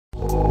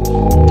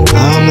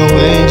I'm no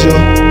angel,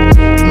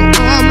 no,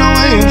 I'm no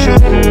angel.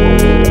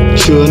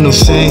 You're no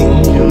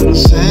saint, you're no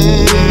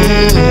saint.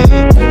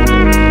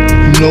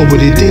 You know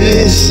what it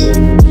is,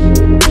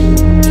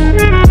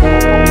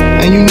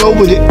 and you know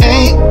what it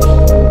ain't.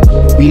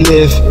 We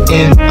live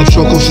in a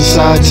chokehold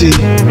society.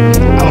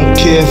 I don't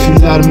care if you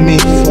lie to me.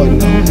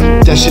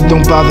 That shit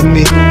don't bother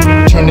me.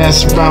 Turn that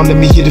ass around, let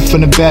me hit it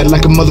from the back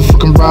like a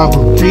motherfucking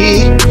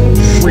robbery.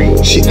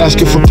 She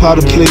asking for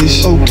powder,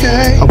 please.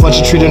 Okay. I watch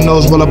her treat her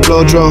nose while I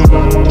blow draw.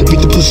 To beat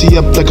the pussy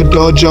up like a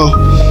dojo.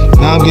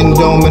 Now I'm getting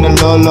dome in a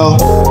low.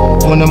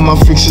 One of my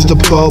freaks is the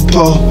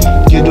po-po.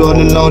 Get all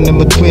alone in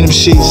between them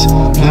sheets.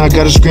 Now I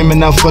got her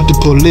screaming out, fuck the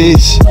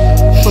police.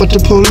 Fuck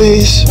the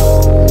police.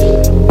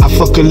 I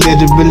fuck her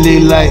literally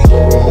like,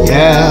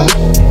 yeah.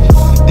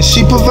 And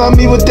she provide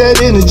me with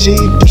that energy,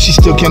 but she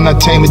still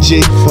cannot tame a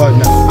G.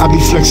 I be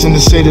flexing to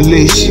say the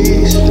least.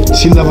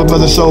 She love her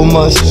brother so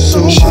much.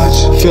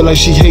 Feel like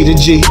she hate a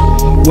G.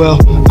 Well,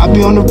 I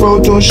be on the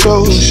road doing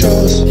shows.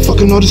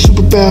 Fucking all the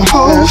super bad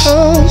hoes.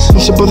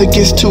 Once your brother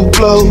gets too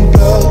blow,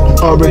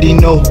 you already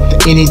know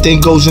that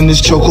anything goes in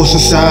this chokehold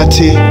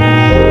society.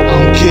 I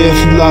don't care if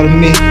you lie to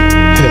me.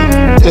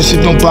 That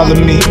shit don't bother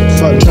me.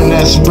 Turn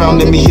that ass around,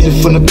 let me hit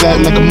it from the back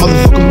like a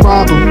motherfucking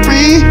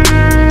robbery.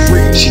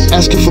 She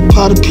asking for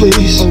powder,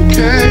 please.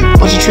 Okay.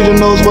 Watch her treat her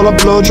nose while I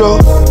blow draw.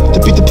 To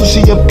beat the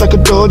pussy up like a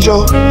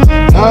dojo.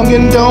 Now I'm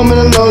getting dome in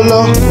a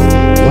low.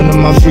 One of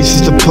my freaks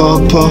is the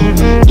po-po.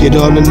 Get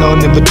all alone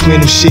in between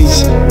the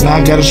sheets.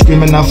 Now I got her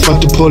screaming out,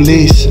 fuck the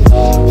police.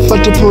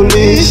 Fuck the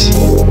police.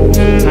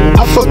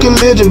 I fuck her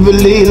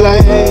literally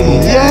like,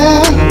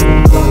 yeah.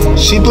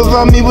 She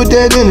provide me with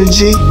that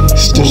energy.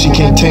 Still she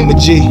can't tame a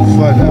G.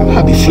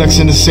 I be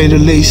flexing to say the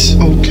least.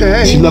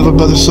 Okay. She love her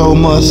brother so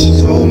much.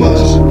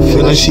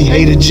 Feel like she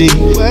hate a G.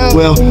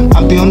 Well,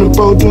 I be on the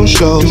road doing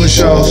shows.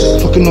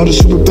 Fucking all the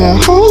super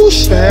bad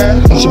hoes.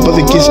 Once your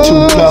brother gets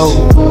too close,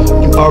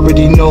 you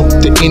already know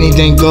that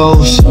anything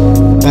goes.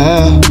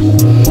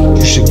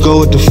 You should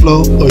go with the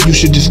flow, or you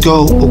should just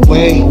go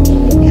away.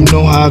 You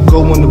know how I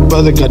go when the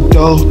brother got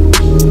dough.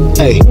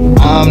 Hey,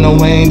 I'm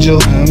no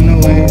angel. I'm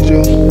no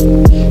angel.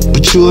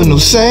 But you're no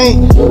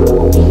saint.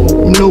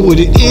 You know what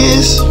it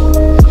is,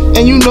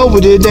 and you know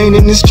what it ain't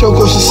in this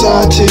chokehold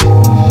society.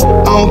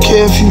 I don't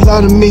care if you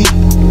lie to me.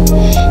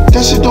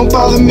 That shit don't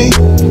bother me.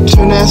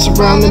 Turn the ass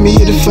around, let me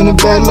hit it from the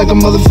back like a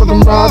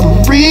motherfucking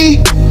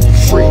robbery.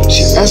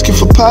 She asking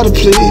for powder,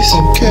 please.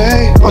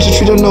 Okay. Watch her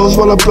treat her nose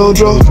while I blow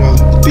draw.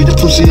 Beat the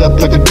pussy up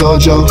like a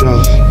dojo.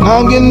 Now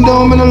I'm getting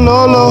dome in a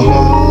low.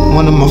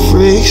 One of my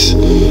freaks.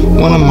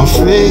 One of my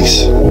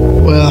freaks.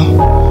 Well,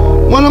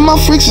 one of my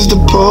freaks is the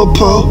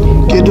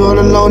po-po. Get all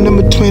alone in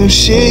between them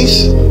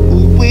sheets.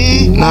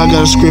 Now I got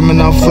her screaming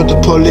out, fuck the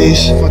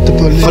police. Fuck the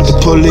police. Fuck the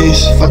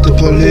police. Fuck the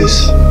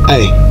police.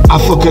 Hey, I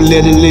fuck her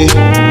literally.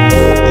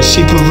 And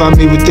she provide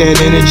me with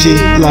that energy.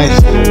 Like,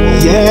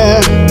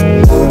 yeah.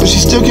 But she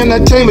still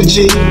cannot tame a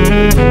G.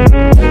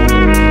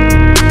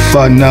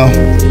 Fuck no.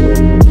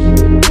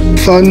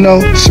 Fuck no.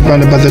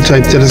 Surrounded by the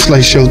type that'll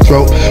slice your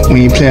throat.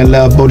 We ain't playing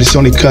loud, but it's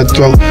only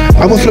cutthroat.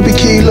 I will flip a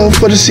kilo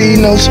for the C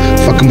notes.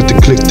 Fucking with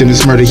the click, then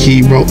it's murder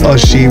hero.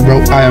 She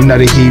wrote, I am not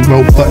a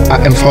hero, but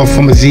I am far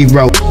from a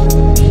zero.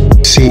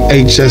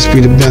 CHS be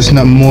the best,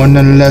 nothing more,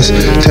 nothing less.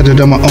 Tatted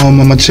on my arm,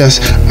 on my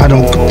chest. I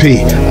don't compete,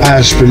 I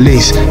ask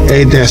release.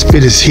 Hey, that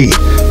spit is heat.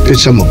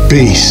 Bitch, I'm a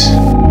beast.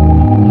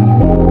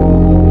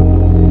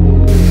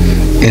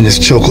 In this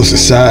chokehold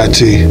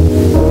society,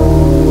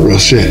 real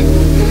shit.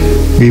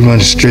 We run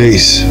the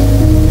streets.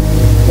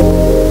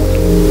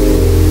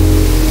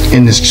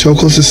 In this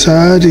chokehold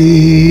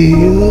society.